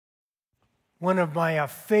One of my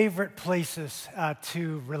favorite places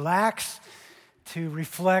to relax, to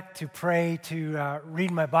reflect, to pray, to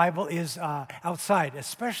read my Bible is outside,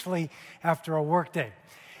 especially after a work day.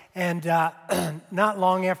 And not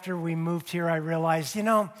long after we moved here, I realized,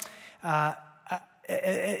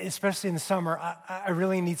 especially in the summer, I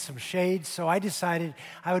really need some shade. So I decided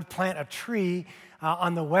I would plant a tree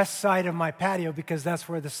on the west side of my patio because that's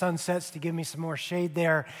where the sun sets to give me some more shade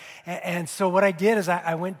there. And so what I did is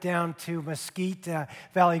I went down to Mesquite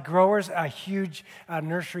Valley Growers, a huge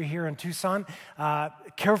nursery here in Tucson,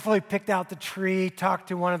 carefully picked out the tree, talked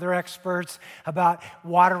to one of their experts about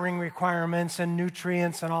watering requirements and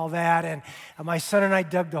nutrients and all that. And my son and I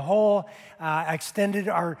dug the hole. I extended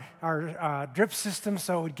our drip system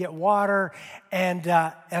so it would get water. And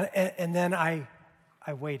then I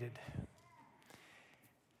waited.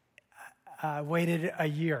 Waited a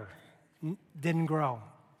year, didn't grow.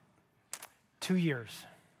 2 years,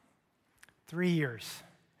 3 years.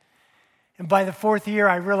 And by the fourth year,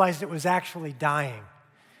 I realized it was actually dying.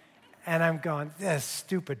 And I'm going, this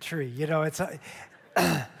stupid tree.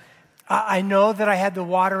 I know that I had the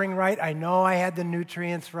watering right. I know I had the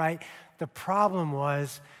nutrients right. The problem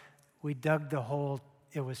was we dug the hole.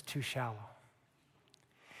 It was too shallow.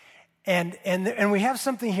 And we have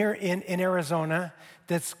something here in Arizona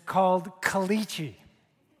that's called caliche.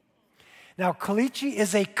 Now, caliche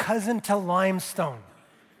is a cousin to limestone.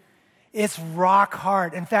 It's rock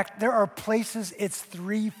hard. In fact, there are places it's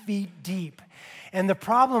 3 feet deep. And the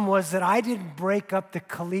problem was that I didn't break up the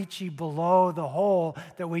caliche below the hole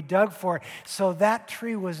that we dug for it, so that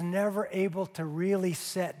tree was never able to really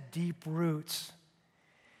set deep roots.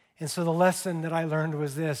 And so the lesson that I learned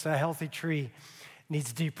was this: a healthy tree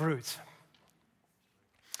needs deep roots.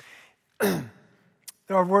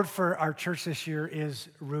 Our word for our church this year is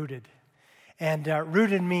rooted. And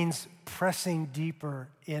rooted means pressing deeper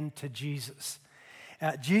into Jesus.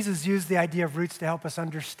 Jesus used the idea of roots to help us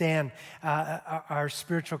understand our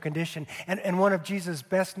spiritual condition. And one of Jesus'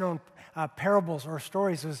 best-known parables or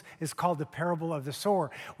stories is called the parable of the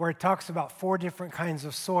sower, where it talks about 4 different kinds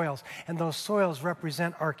of soils, and those soils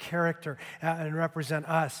represent our character and represent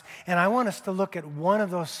us. And I want us to look at one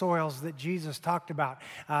of those soils that Jesus talked about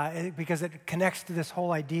because it connects to this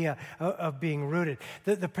whole idea of being rooted.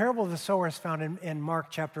 The parable of the sower is found in Mark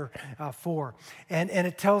chapter 4, and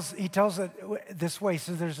he tells it this way.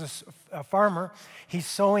 So there's a farmer, he's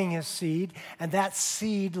sowing his seed, and that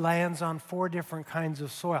seed lands on 4 different kinds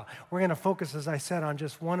of soil. We're going to focus, as I said, on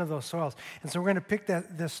just one of those soils. And so we're going to pick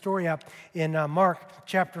this story up in Mark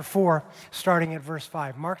chapter 4, starting at verse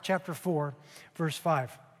 5. Mark chapter 4, verse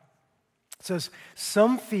 5. It says,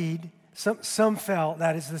 some fell,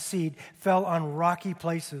 that is the seed, fell on rocky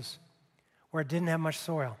places where it didn't have much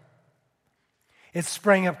soil. It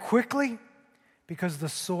sprang up quickly because the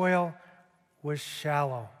soil was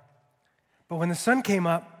shallow. But when the sun came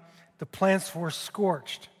up, the plants were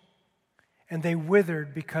scorched, and they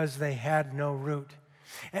withered because they had no root.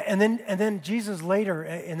 And then Jesus later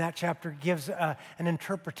in that chapter gives an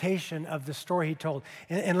interpretation of the story he told.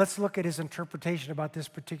 And let's look at his interpretation about this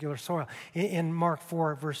particular soil. In Mark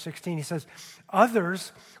 4, verse 16, he says,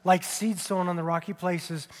 others, like seed sown on the rocky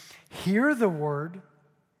places, hear the word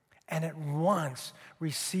and at once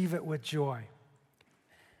receive it with joy.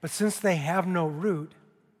 But since they have no root,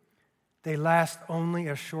 they last only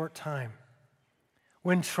a short time.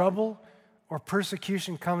 When trouble or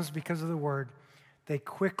persecution comes because of the word, they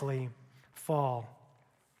quickly fall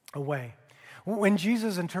away. When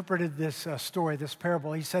Jesus interpreted this story, this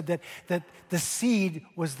parable, he said that the seed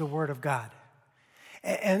was the word of God.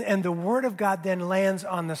 And the word of God then lands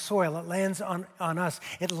on the soil. It lands on us.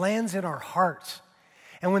 It lands in our hearts.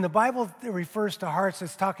 And when the Bible refers to hearts,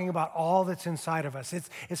 it's talking about all that's inside of us.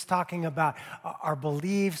 It's talking about our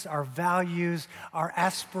beliefs, our values, our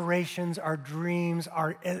aspirations, our dreams,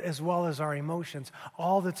 as well as our emotions,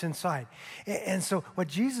 all that's inside. And so what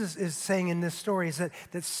Jesus is saying in this story is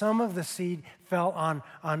that some of the seed fell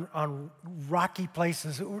on rocky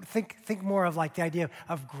places. Think more of like the idea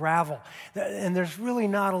of gravel. And there's really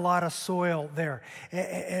not a lot of soil there.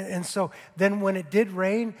 And so then when it did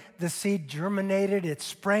rain, the seed germinated, it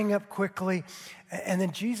sprang up quickly. And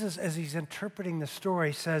then Jesus, as he's interpreting the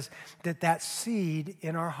story, says that seed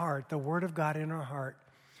in our heart, the word of God in our heart,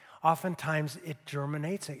 oftentimes it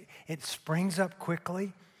germinates, it springs up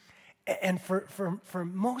quickly. And for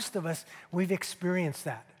most of us, we've experienced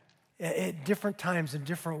that at different times in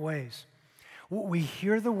different ways. We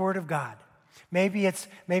hear the word of God, Maybe it's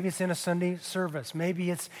in a Sunday service. Maybe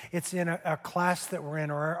it's in a class that we're in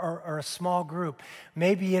or a small group.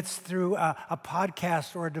 Maybe it's through a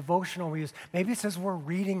podcast or a devotional we use. Maybe it's as we're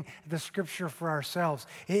reading the Scripture for ourselves.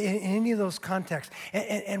 In any of those contexts.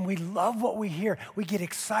 And we love what we hear. We get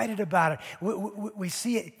excited about it. We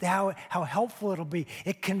see it, how helpful it'll be.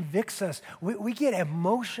 It convicts us. We get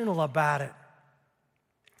emotional about it.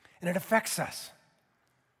 And it affects us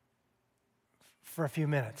for a few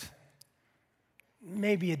minutes.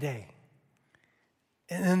 Maybe a day.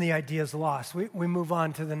 And then the idea is lost. We move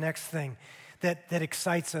on to the next thing that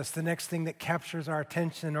excites us, the next thing that captures our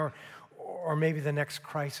attention, or maybe the next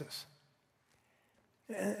crisis.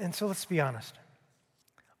 And so let's be honest.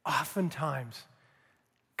 Oftentimes,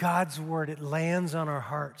 God's word, it lands on our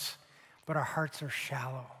hearts, but our hearts are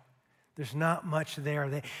shallow. There's not much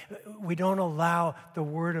there. We don't allow the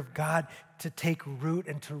word of God to take root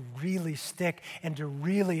and to really stick and to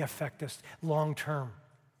really affect us long term.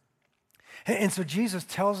 And so Jesus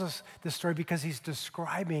tells us this story because he's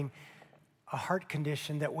describing a heart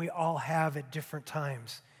condition that we all have at different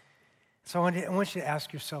times. So I want you to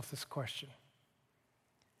ask yourself this question.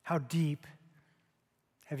 How deep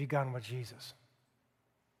have you gone with Jesus?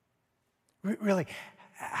 Really,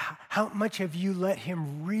 how much have you let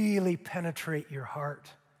him really penetrate your heart?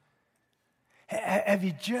 Have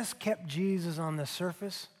you just kept Jesus on the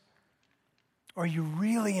surface? Or are you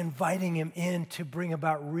really inviting him in to bring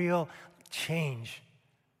about real change?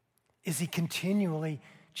 Is he continually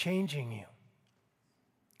changing you?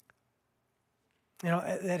 You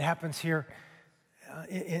know, that happens here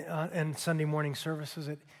in Sunday morning services.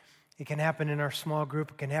 It can happen in our small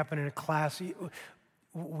group. It can happen in a class.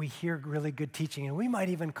 We hear really good teaching, and we might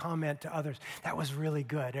even comment to others, that was really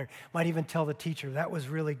good, or might even tell the teacher, that was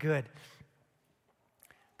really good.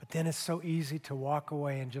 But then it's so easy to walk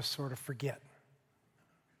away and just sort of forget.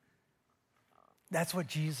 That's what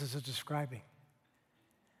Jesus is describing.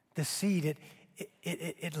 The seed,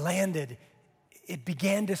 it landed, it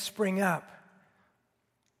began to spring up.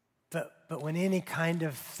 But when any kind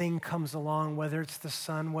of thing comes along, whether it's the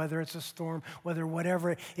sun, whether it's a storm,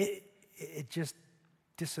 whatever, it just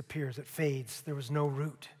disappears, it fades. There was no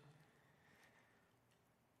root.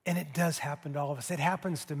 And it does happen to all of us. It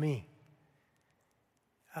happens to me.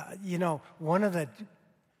 One of the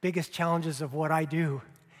biggest challenges of what I do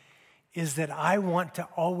is that I want to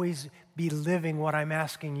always be living what I'm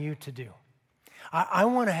asking you to do. I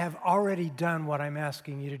want to have already done what I'm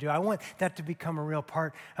asking you to do. I want that to become a real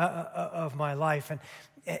part of my life.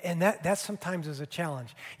 And that sometimes is a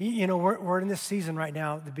challenge. We're in this season right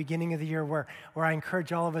now, the beginning of the year, where I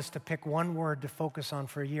encourage all of us to pick one word to focus on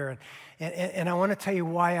for a year. And I want to tell you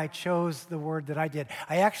why I chose the word that I did.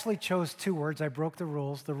 I actually chose two words. I broke the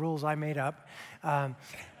rules I made up. I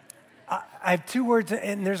have two words,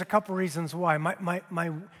 and there's a couple reasons why.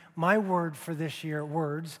 My word for this year,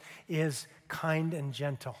 words, is kind and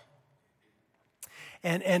gentle.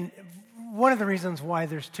 And one of the reasons why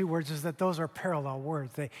there's two words is that those are parallel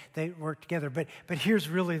words. They work together. But here's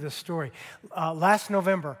really the story. Last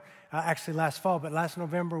November, actually last fall, but last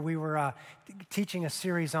November we were teaching a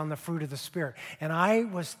series on the fruit of the Spirit. And I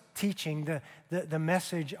was teaching the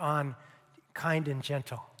message on kind and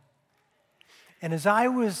gentle. And as I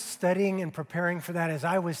was studying and preparing for that, as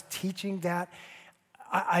I was teaching that,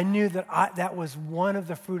 I knew that that was one of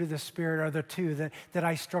the fruit of the Spirit, or the two that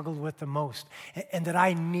I struggled with the most, and that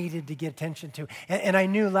I needed to get attention to. And I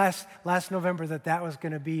knew last November that was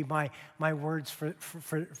going to be my words for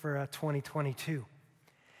 2022.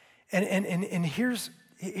 And here's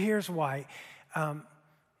why. I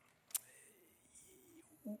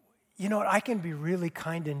can be really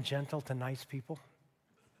kind and gentle to nice people.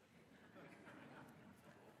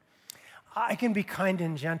 I can be kind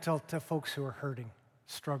and gentle to folks who are hurting,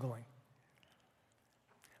 struggling.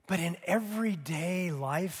 But in everyday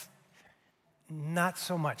life, not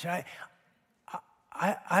so much.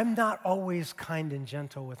 I'm not always kind and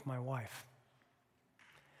gentle with my wife.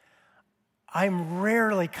 I'm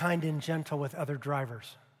rarely kind and gentle with other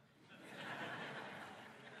drivers.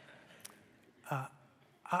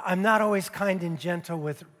 I'm not always kind and gentle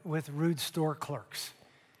with rude store clerks.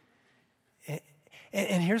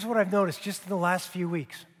 And here's what I've noticed just in the last few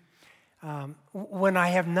weeks. When I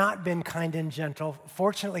have not been kind and gentle,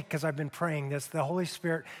 fortunately, because I've been praying this, the Holy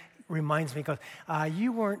Spirit reminds me, goes,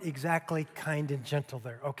 you weren't exactly kind and gentle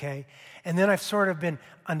there, okay? And then I've sort of been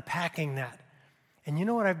unpacking that. And you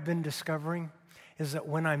know what I've been discovering? Is that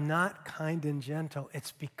when I'm not kind and gentle,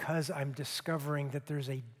 it's because I'm discovering that there's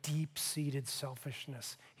a deep-seated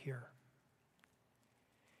selfishness here.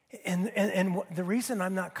 And the reason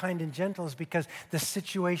I'm not kind and gentle is because the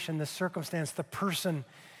situation, the circumstance, the person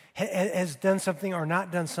has done something or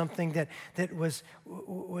not done something that was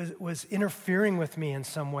interfering with me in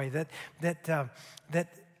some way, that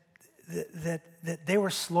they were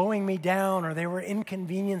slowing me down, or they were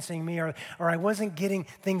inconveniencing me, or I wasn't getting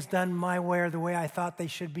things done my way or the way I thought they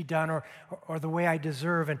should be done, or the way I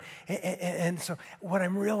deserve. And so what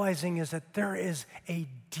I'm realizing is that there is a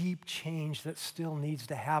deep change that still needs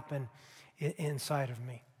to happen inside of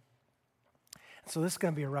me. So this is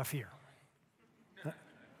going to be a rough year.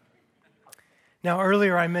 Now,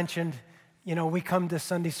 earlier I mentioned, we come to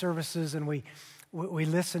Sunday services and we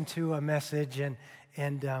listen to a message,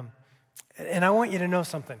 and I want you to know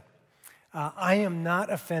something. I am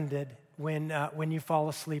not offended when you fall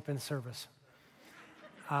asleep in service.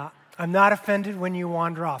 I'm not offended when you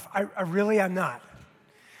wander off. I really am not.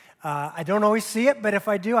 I don't always see it, but if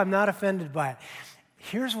I do, I'm not offended by it.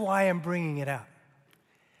 Here's why I'm bringing it up.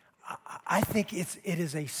 I think it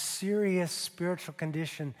is a serious spiritual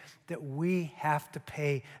condition that we have to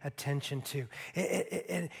pay attention to.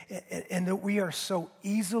 And that we are so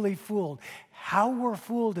easily fooled. How we're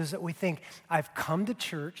fooled is that we think, I've come to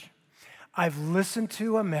church, I've listened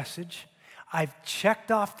to a message, I've checked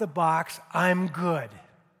off the box, I'm good.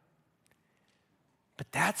 But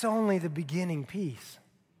that's only the beginning piece.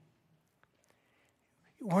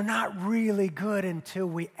 We're not really good until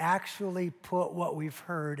we actually put what we've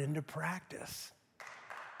heard into practice.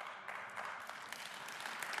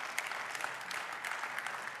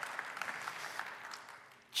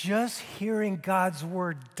 Just hearing God's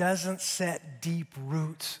word doesn't set deep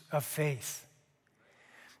roots of faith.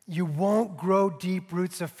 You won't grow deep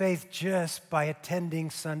roots of faith just by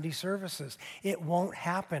attending Sunday services. It won't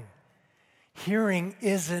happen. Hearing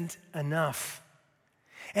isn't enough.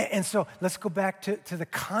 And so let's go back to the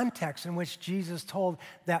context in which Jesus told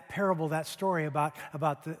that parable, that story about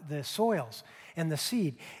the soils and the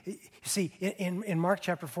seed. You see, in Mark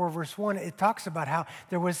chapter 4, verse 1, it talks about how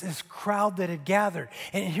there was this crowd that had gathered.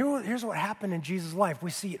 And here's what happened in Jesus' life.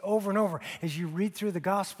 We see it over and over. As you read through the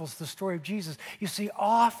Gospels, the story of Jesus, you see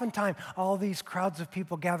oftentimes all these crowds of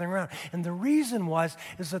people gathering around. And the reason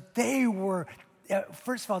is that they were,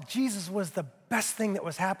 first of all, Jesus was the best thing that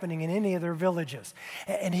was happening in any of their villages.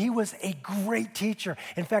 And he was a great teacher.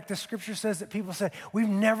 In fact, the scripture says that people said, we've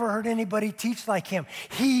never heard anybody teach like him.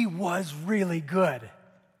 He was really good.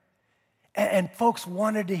 And folks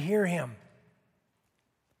wanted to hear him.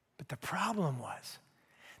 But the problem was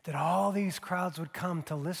that all these crowds would come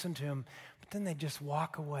to listen to him, but then they'd just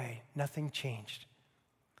walk away. Nothing changed.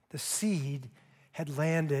 The seed had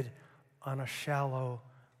landed on a shallow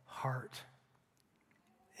heart.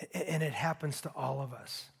 And it happens to all of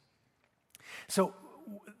us. So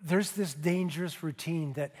there's this dangerous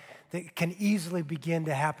routine that can easily begin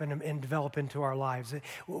to happen and develop into our lives.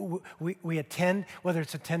 We attend, whether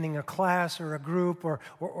it's attending a class or a group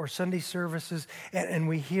or Sunday services, and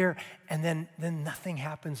we hear, and then nothing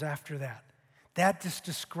happens after that. That just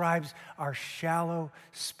describes our shallow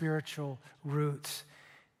spiritual roots.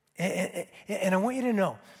 And I want you to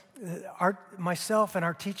know, myself and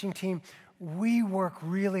our teaching team, we work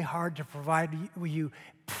really hard to provide you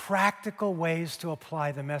practical ways to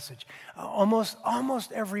apply the message.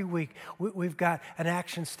 Almost every week, we've got an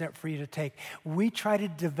action step for you to take. We try to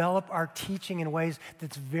develop our teaching in ways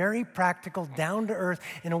that's very practical, down to earth,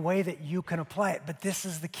 in a way that you can apply it. But this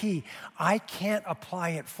is the key. I can't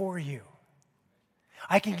apply it for you.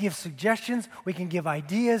 I can give suggestions, we can give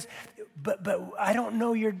ideas, but I don't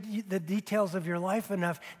know the details of your life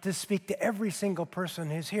enough to speak to every single person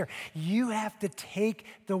who's here. You have to take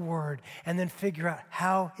the word and then figure out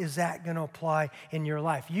how is that going to apply in your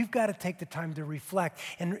life. You've got to take the time to reflect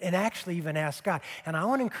and actually even ask God. And I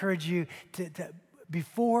want to encourage you to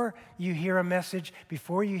before you hear a message,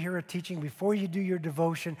 before you hear a teaching, before you do your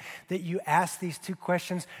devotion, that you ask these two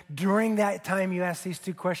questions. During that time, you ask these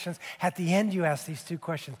two questions. At the end, you ask these two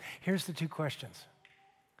questions. Here's the two questions.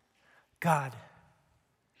 God,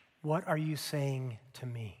 what are you saying to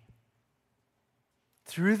me?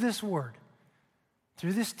 Through this word,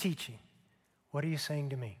 through this teaching, what are you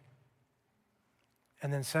saying to me?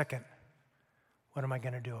 And then second, what am I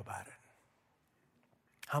going to do about it?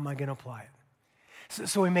 How am I going to apply it?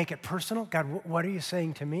 So we make it personal. God, what are you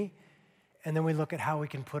saying to me? And then we look at how we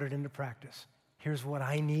can put it into practice. Here's what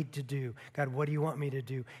I need to do. God, what do you want me to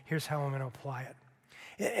do? Here's how I'm going to apply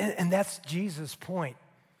it. And that's Jesus' point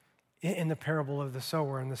in the parable of the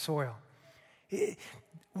sower and the soil.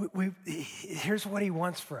 Here's what he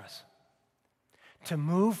wants for us. To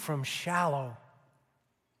move from shallow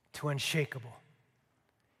to unshakable.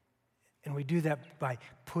 And we do that by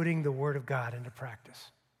putting the Word of God into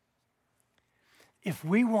practice. If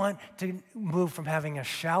we want to move from having a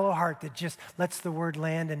shallow heart that just lets the word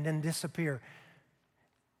land and then disappear,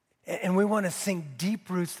 and we want to sink deep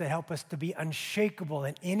roots that help us to be unshakable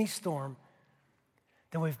in any storm,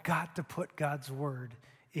 then we've got to put God's word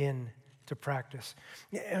into practice.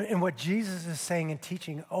 And what Jesus is saying and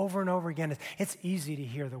teaching over and over again is it's easy to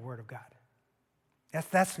hear the word of God.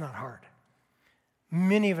 That's not hard.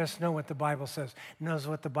 Many of us know what the Bible says, knows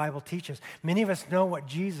what the Bible teaches. Many of us know what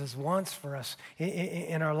Jesus wants for us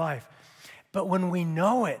in our life. But when we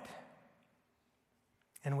know it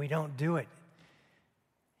and we don't do it,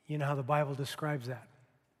 you know how the Bible describes that?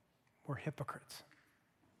 We're hypocrites.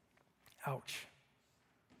 Ouch.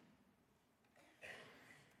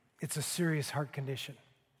 It's a serious heart condition,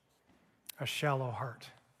 a shallow heart.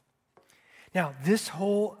 Now, this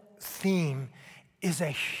whole theme is a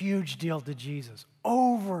huge deal to Jesus.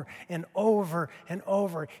 Over and over and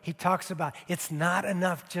over, he talks about it's not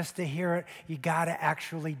enough just to hear it. You got to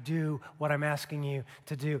actually do what I'm asking you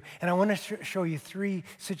to do. And I want to show you three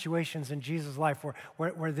situations in Jesus' life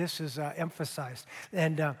where this is emphasized.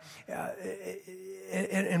 And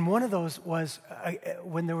one of those was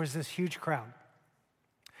when there was this huge crowd.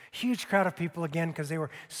 Huge crowd of people, again, because they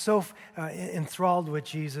were so enthralled with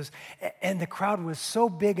Jesus. And the crowd was so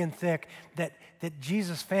big and thick that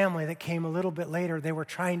Jesus' family that came a little bit later, they were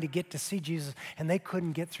trying to get to see Jesus, and they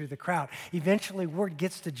couldn't get through the crowd. Eventually, word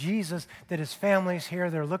gets to Jesus that his family's here.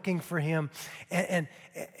 They're looking for him. And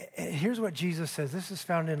here's what Jesus says. This is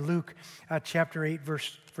found in Luke chapter 8,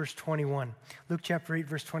 verse 21. Luke chapter 8,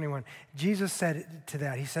 verse 21. Jesus said to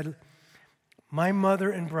that, he said, "My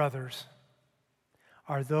mother and brothers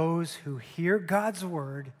are those who hear God's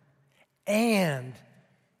word and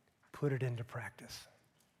put it into practice."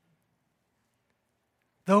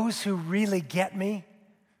 Those who really get me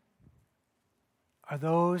are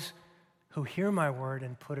those who hear my word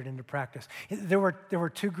and put it into practice. There were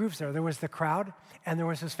two groups there. There was the crowd and there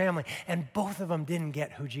was his family. And both of them didn't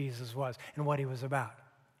get who Jesus was and what he was about.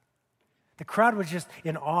 The crowd was just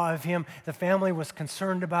in awe of him. The family was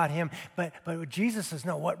concerned about him. But what Jesus says,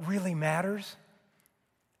 no, what really matters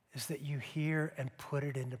is that you hear and put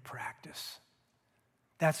it into practice.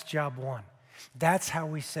 That's job one. That's how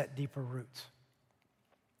we set deeper roots.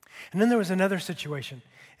 And then there was another situation,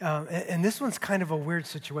 and this one's kind of a weird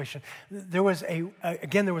situation. There was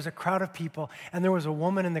a crowd of people, and there was a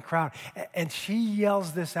woman in the crowd, and she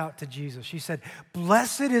yells this out to Jesus. She said,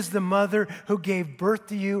 "Blessed is the mother who gave birth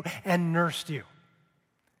to you and nursed you."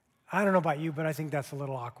 I don't know about you, but I think that's a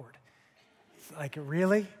little awkward. It's like,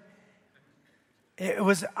 really? It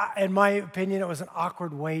was, in my opinion, it was an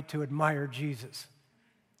awkward way to admire Jesus.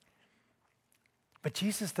 But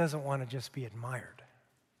Jesus doesn't want to just be admired.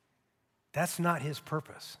 That's not his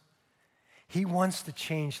purpose. He wants to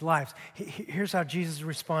change lives. Here's how Jesus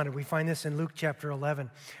responded. We find this in Luke chapter 11,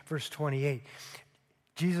 verse 28.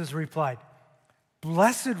 Jesus replied,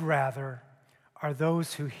 "Blessed rather are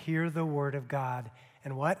those who hear the word of God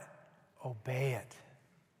and what? Obey it."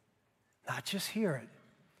 Not just hear it,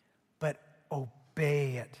 but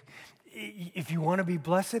obey it. If you want to be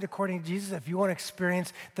blessed according to Jesus, if you want to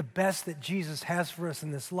experience the best that Jesus has for us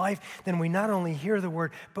in this life, then we not only hear the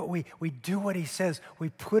word, but we do what he says. We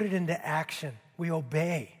put it into action. We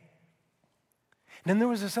obey. And then there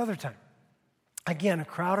was this other time. Again, a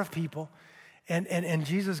crowd of people, and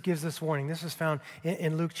Jesus gives this warning. This is found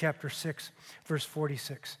in Luke chapter 6, verse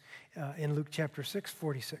 46. In Luke chapter 6,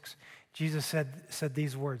 46, Jesus said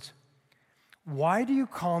these words, "Why do you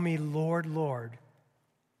call me Lord, Lord,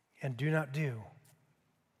 and do not do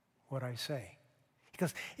what I say?"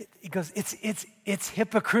 Because it's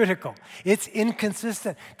hypocritical. It's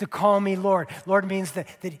inconsistent to call me Lord. Lord means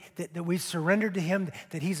that we've surrendered to him,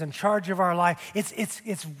 that he's in charge of our life.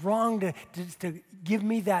 It's wrong to give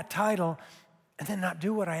me that title and then not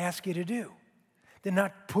do what I ask you to do. Then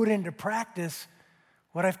not put into practice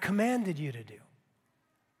what I've commanded you to do.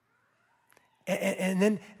 And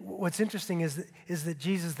then what's interesting is that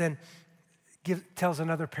Jesus then tells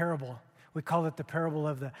another parable. We call it the parable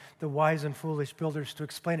of the wise and foolish builders to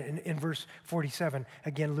explain it. In verse 47,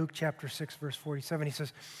 again, Luke chapter 6, verse 47, he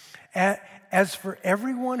says, "As for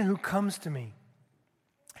everyone who comes to me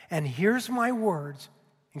and hears my words,"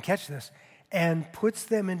 and catch this, "and puts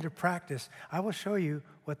them into practice, I will show you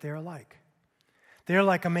what they are like. They are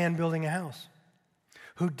like a man building a house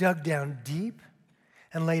who dug down deep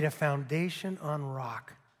and laid a foundation on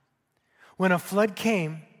rock. When a flood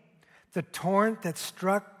came, the torrent that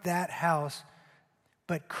struck that house,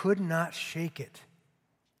 but could not shake it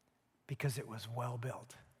because it was well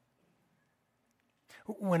built."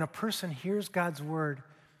 When a person hears God's word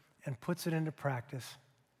and puts it into practice,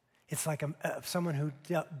 it's like someone who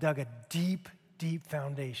dug a deep, deep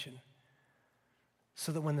foundation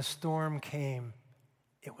so that when the storm came,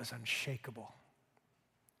 it was unshakable.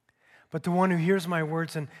 But the one who hears my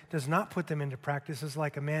words and does not put them into practice is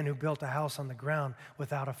like a man who built a house on the ground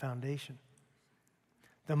without a foundation.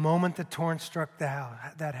 The moment the torrent struck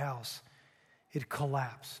that house, it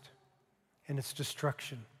collapsed, and its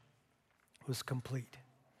destruction was complete.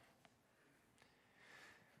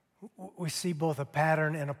 We see both a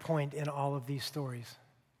pattern and a point in all of these stories.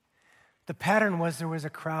 The pattern was there was a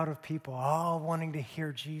crowd of people all wanting to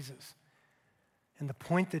hear Jesus. And the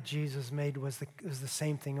point that Jesus made was the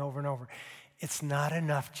same thing over and over. It's not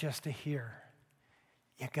enough just to hear.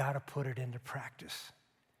 You got to put it into practice.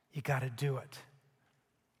 You got to do it.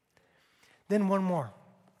 Then one more.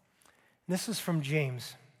 This is from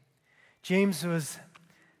James. James was,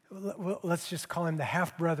 let's just call him the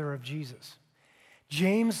half-brother of Jesus.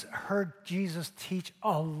 James heard Jesus teach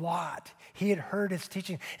a lot. He had heard his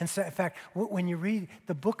teaching. And so, in fact, when you read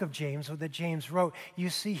the book of James, or that James wrote, you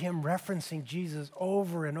see him referencing Jesus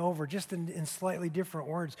over and over, just in slightly different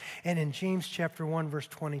words. And in James chapter 1, verse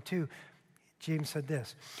 22, James said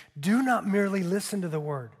this, "Do not merely listen to the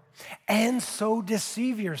word and so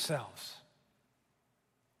deceive yourselves.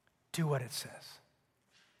 Do what it says."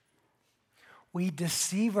 We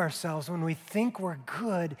deceive ourselves when we think we're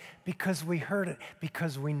good because we heard it,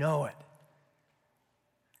 because we know it.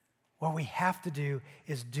 What we have to do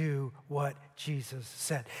is do what Jesus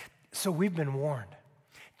said. So we've been warned.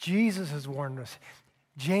 Jesus has warned us.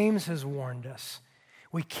 James has warned us.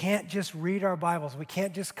 We can't just read our Bibles. We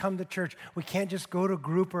can't just come to church. We can't just go to a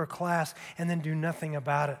group or a class and then do nothing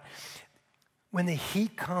about it. When the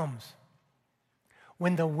heat comes,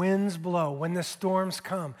 when the winds blow, when the storms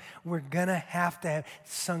come, we're going to have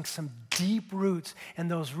sunk some deep roots, and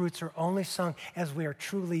those roots are only sunk as we are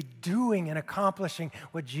truly doing and accomplishing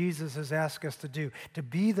what Jesus has asked us to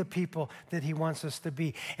be the people that he wants us to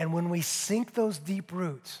be. And when we sink those deep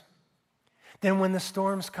roots, then when the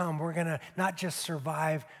storms come, we're going to not just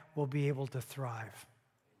survive, we'll be able to thrive.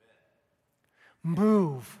 Amen.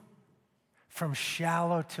 Move from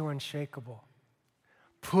shallow to unshakable.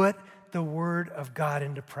 Put the Word of God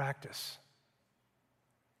into practice.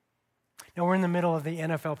 Now, we're in the middle of the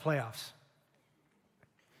NFL playoffs.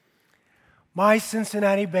 My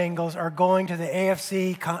Cincinnati Bengals are going to the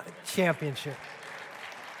AFC Championship.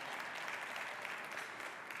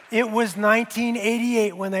 It was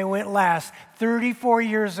 1988 when they went last. 34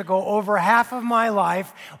 years ago, over half of my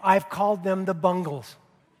life, I've called them the Bungles.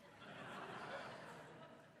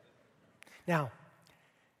 Now,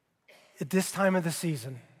 at this time of the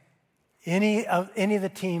season, any of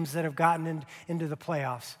the teams that have gotten into the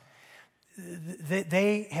playoffs,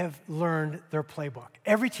 they have learned their playbook.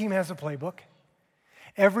 Every team has a playbook.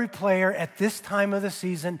 Every player at this time of the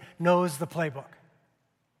season knows the playbook.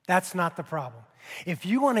 That's not the problem. If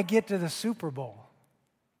you want to get to the Super Bowl,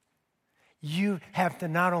 you have to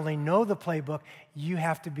not only know the playbook, you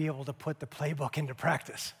have to be able to put the playbook into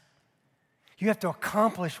practice. You have to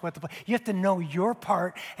accomplish you have to know your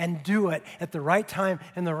part and do it at the right time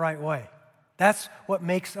and the right way. That's what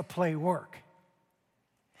makes a play work.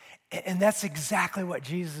 And that's exactly what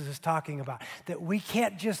Jesus is talking about, that we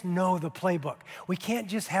can't just know the playbook. We can't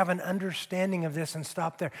just have an understanding of this and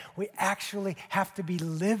stop there. We actually have to be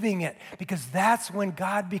living it, because that's when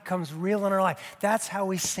God becomes real in our life. That's how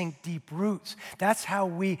we sink deep roots. That's how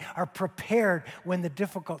we are prepared when the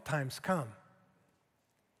difficult times come.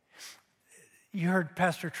 You heard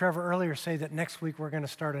Pastor Trevor earlier say that next week we're going to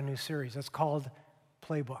start a new series. It's called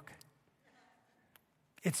Playbook.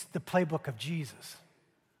 It's the playbook of Jesus.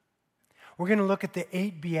 We're going to look at the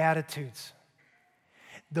 8 Beatitudes.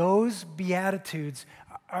 Those Beatitudes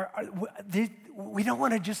we don't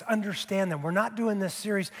want to just understand them. We're not doing this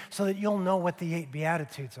series so that you'll know what the 8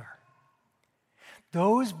 Beatitudes are.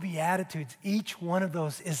 Those Beatitudes, each one of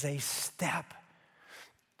those is a step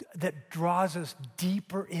that draws us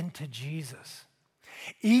deeper into Jesus.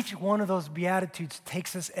 Each one of those Beatitudes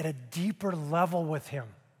takes us at a deeper level with him.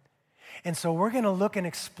 And so we're going to look and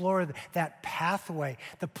explore that pathway,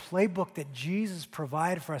 the playbook that Jesus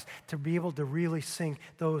provided for us to be able to really sink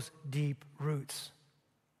those deep roots.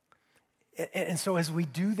 And so as we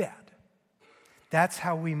do that, that's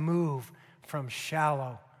how we move from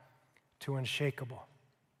shallow to unshakable.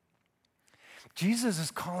 Jesus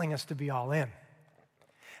is calling us to be all in.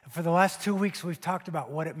 For the last 2 weeks, we've talked about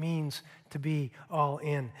what it means to be all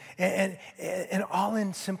in. And all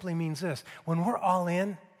in simply means this. When we're all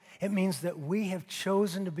in, it means that we have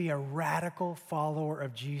chosen to be a radical follower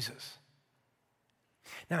of Jesus.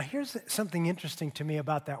 Now, here's something interesting to me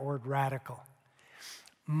about that word radical.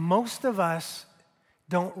 Most of us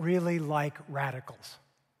don't really like radicals.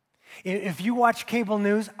 If you watch cable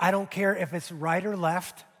news, I don't care if it's right or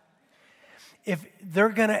left. If they're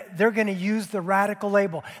gonna use the radical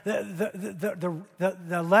label.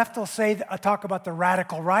 The left will talk about the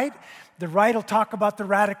radical right. The right will talk about the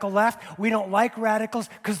radical left. We don't like radicals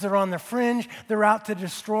because they're on the fringe. They're out to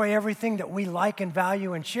destroy everything that we like and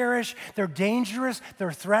value and cherish. They're dangerous.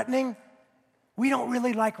 They're threatening. We don't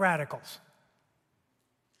really like radicals.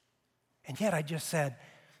 And yet I just said,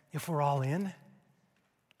 if we're all in,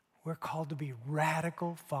 we're called to be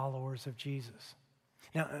radical followers of Jesus.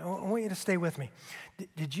 Now, I want you to stay with me.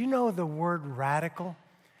 Did you know the word radical?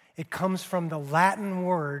 It comes from the Latin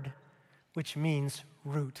word, which means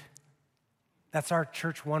root. That's our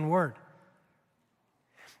church one word.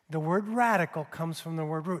 The word radical comes from the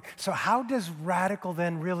word root. So how does radical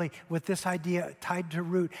then really, with this idea tied to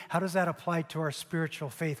root, how does that apply to our spiritual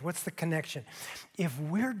faith? What's the connection? If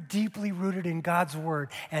we're deeply rooted in God's word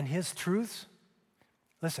and his truths,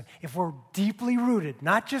 listen, if we're deeply rooted,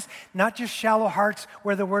 not just shallow hearts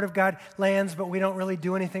where the word of God lands, but we don't really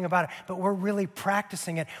do anything about it, but we're really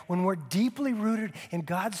practicing it. When we're deeply rooted in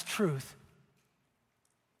God's truth,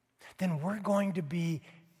 then we're going to be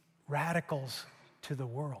radicals to the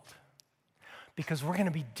world because we're going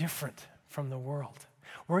to be different from the world.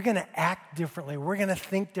 We're going to act differently. We're going to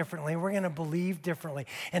think differently. We're going to believe differently.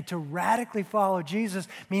 And to radically follow Jesus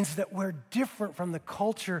means that we're different from the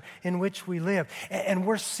culture in which we live. And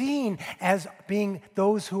we're seen as being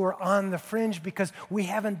those who are on the fringe because we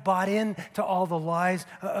haven't bought into all the lies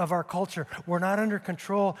of our culture. We're not under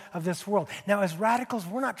control of this world. Now, as radicals,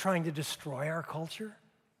 we're not trying to destroy our culture.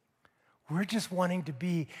 We're just wanting to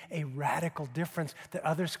be a radical difference that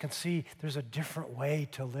others can see there's a different way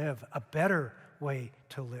to live, a better way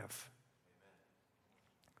to live.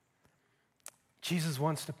 Jesus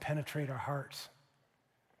wants to penetrate our hearts.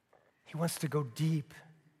 He wants to go deep.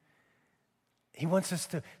 He wants us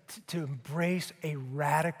to embrace a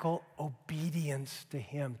radical obedience to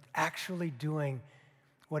him, actually doing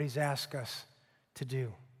what he's asked us to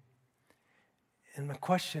do. And the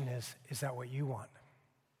question is that what you want?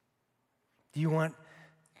 Do you want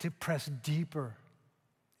to press deeper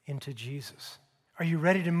into Jesus? Are you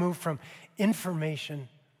ready to move from information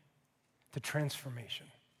to transformation?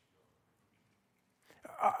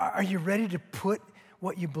 Are you ready to put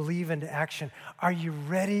what you believe into action? Are you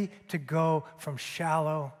ready to go from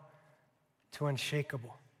shallow to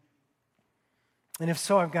unshakable? And if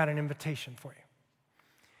so, I've got an invitation for you.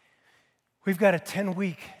 We've got a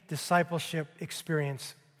 10-week discipleship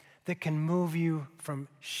experience that can move you from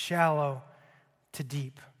shallow to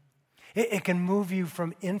deep. It can move you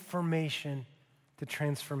from information to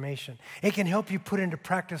transformation. It can help you put into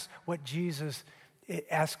practice what Jesus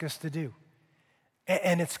asked us to do.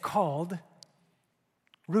 And it's called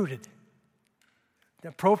Rooted.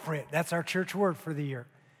 Appropriate. That's our church word for the year.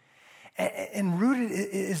 And Rooted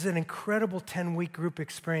is an incredible 10-week group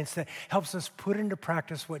experience that helps us put into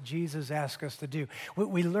practice what Jesus asked us to do.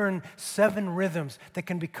 We learn 7 rhythms that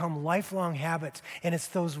can become lifelong habits, and it's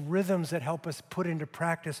those rhythms that help us put into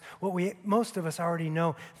practice what most of us already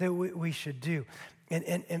know that we should do.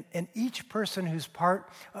 And each person who's part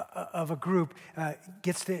of a group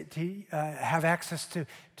gets to have access to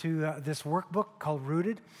this workbook called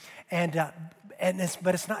Rooted.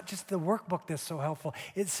 But it's not just the workbook that's so helpful.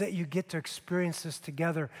 It's that you get to experience this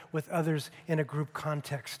together with others in a group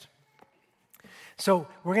context. So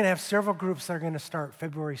we're going to have several groups that are going to start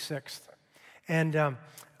February 6th. And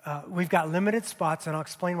we've got limited spots, and I'll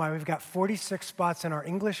explain why. We've got 46 spots in our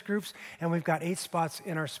English groups, and we've got 8 spots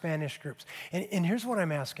in our Spanish groups. And here's what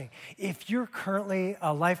I'm asking. If you're currently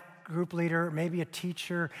a life group leader, maybe a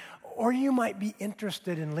teacher, or you might be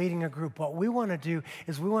interested in leading a group, what we want to do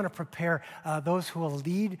is we want to prepare those who will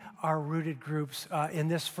lead our Rooted groups in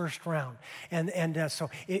this first round. So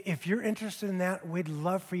if you're interested in that, we'd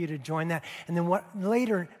love for you to join that. And then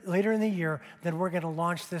later in the year, then we're going to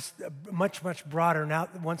launch this much, much broader now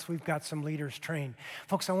once we've got some leaders trained.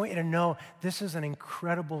 Folks, I want you to know this is an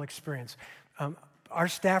incredible experience. Our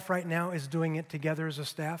staff right now is doing it together as a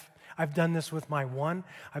staff. I've done this with my one.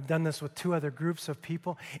 I've done this with 2 other groups of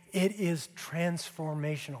people. It is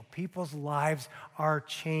transformational. People's lives are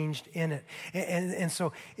changed in it. And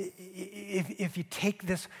so if you take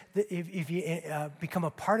this, if you become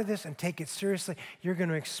a part of this and take it seriously, you're going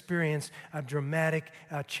to experience a dramatic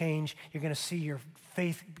change. You're going to see your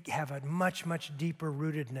faith have a much, much deeper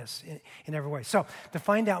rootedness in every way. So to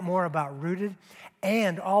find out more about Rooted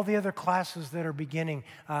and all the other classes that are beginning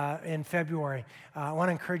in February, I want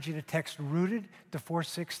to encourage you to text Rooted to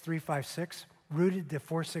 46356. Rooted to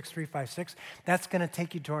 46356. That's going to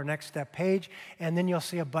take you to our next step page, and then you'll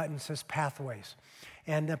see a button that says Pathways.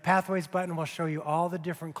 And the Pathways button will show you all the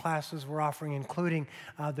different classes we're offering, including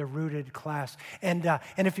the Rooted class. And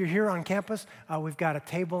if you're here on campus, we've got a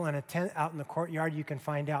table and a tent out in the courtyard. You can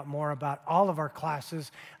find out more about all of our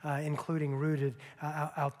classes, including Rooted,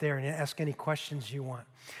 out there, and ask any questions you want.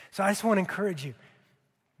 So I just want to encourage you,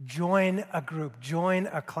 join a group, join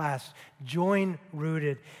a class, join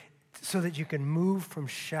Rooted, so that you can move from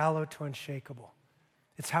shallow to unshakable.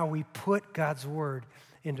 It's how we put God's word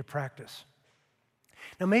into practice.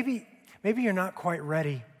 Now, maybe you're not quite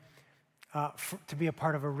ready to be a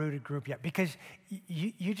part of a Rooted group yet, because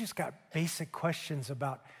you just got basic questions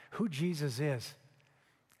about who Jesus is,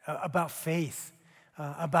 about faith,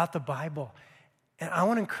 about the Bible. And I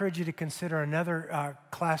want to encourage you to consider another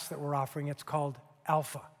class that we're offering. It's called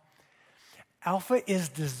Alpha. Alpha is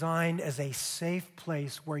designed as a safe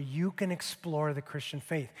place where you can explore the Christian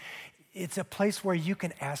faith. It's a place where you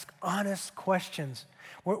can ask honest questions,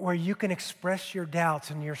 where you can express your doubts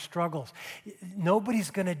and your struggles.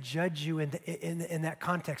 Nobody's going to judge you in that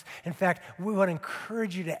context. In fact, we want to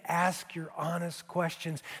encourage you to ask your honest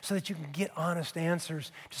questions so that you can get honest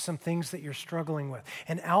answers to some things that you're struggling with.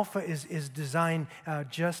 And Alpha is designed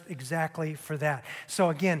just exactly for that. So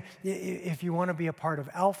again, if you want to be a part of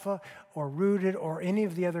Alpha or Rooted or any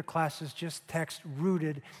of the other classes, just text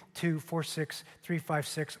Rooted to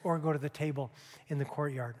 46356 or go to the table in the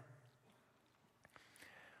courtyard.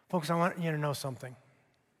 Folks, I want you to know something.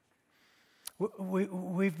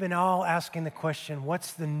 We've been all asking the question,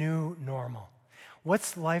 what's the new normal?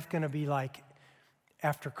 What's life going to be like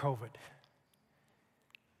after COVID?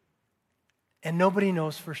 And nobody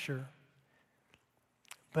knows for sure.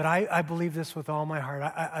 But I believe this with all my heart.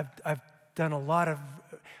 I've done a lot of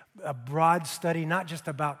a broad study, not just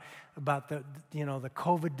about the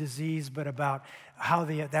COVID disease, but about how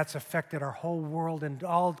that's affected our whole world in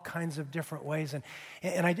all kinds of different ways. And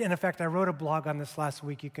in fact, I wrote a blog on this last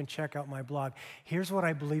week. You can check out my blog. Here's what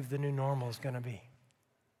I believe the new normal is going to be.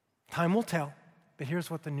 Time will tell, but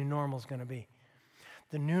here's what the new normal is going to be.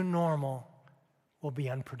 The new normal will be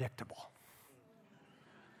unpredictable.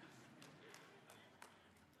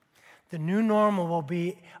 The new normal will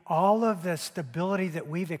be all of the stability that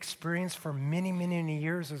we've experienced for many, many, many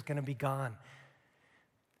years is going to be gone.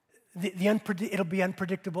 It'll be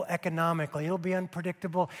unpredictable economically. It'll be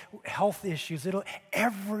unpredictable health issues.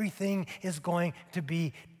 Everything is going to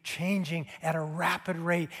be changing at a rapid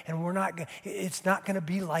rate, and it's not going to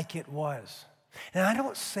be like it was. And I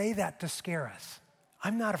don't say that to scare us.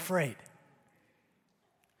 I'm not afraid.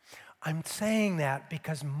 I'm saying that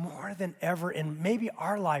because more than ever in maybe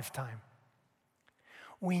our lifetime,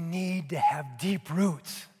 we need to have deep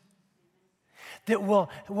roots that will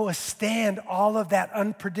withstand all of that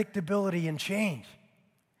unpredictability and change.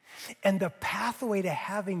 And the pathway to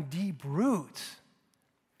having deep roots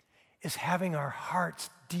is having our hearts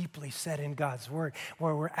deeply set in God's word,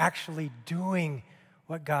 where we're actually doing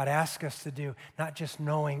what God asks us to do, not just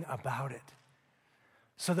knowing about it.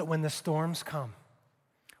 So that when the storms come,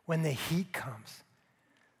 when the heat comes,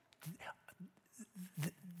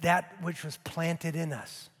 that which was planted in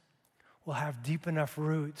us will have deep enough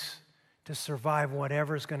roots to survive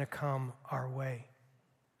whatever's going to come our way.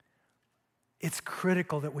 It's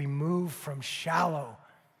critical that we move from shallow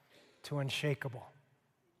to unshakable.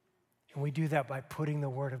 And we do that by putting the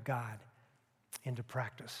Word of God into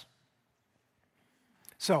practice.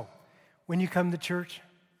 So, when you come to church,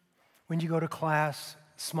 when you go to class,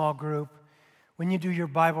 small group, when you do your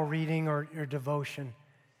Bible reading or your devotion,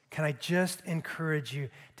 can I just encourage you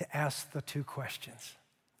to ask the two questions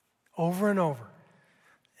over and over?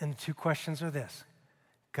 And the two questions are this.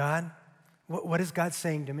 God, what is God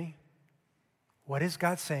saying to me? What is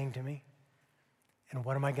God saying to me? And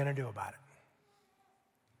what am I going to do about it?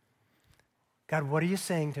 God, what are you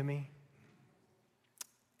saying to me?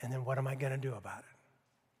 And then what am I going to do about it?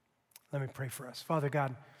 Let me pray for us. Father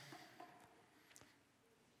God,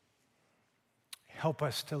 help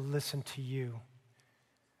us to listen to you,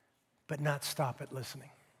 but not stop at listening.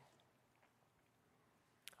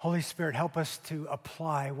 Holy Spirit, help us to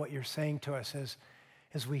apply what you're saying to us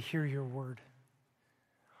as we hear your word.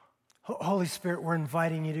 Holy Spirit, we're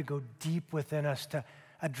inviting you to go deep within us, to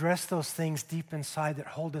address those things deep inside that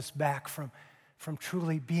hold us back from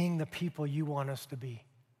truly being the people you want us to be.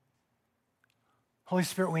 Holy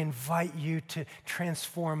Spirit, we invite you to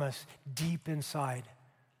transform us deep inside.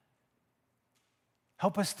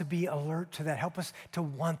 Help us to be alert to that. Help us to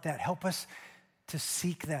want that. Help us to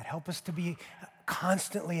seek that. Help us to be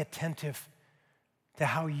constantly attentive to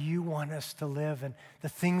how you want us to live and the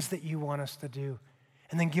things that you want us to do.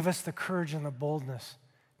 And then give us the courage and the boldness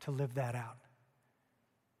to live that out.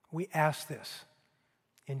 We ask this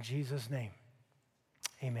in Jesus' name.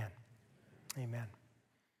 Amen. Amen.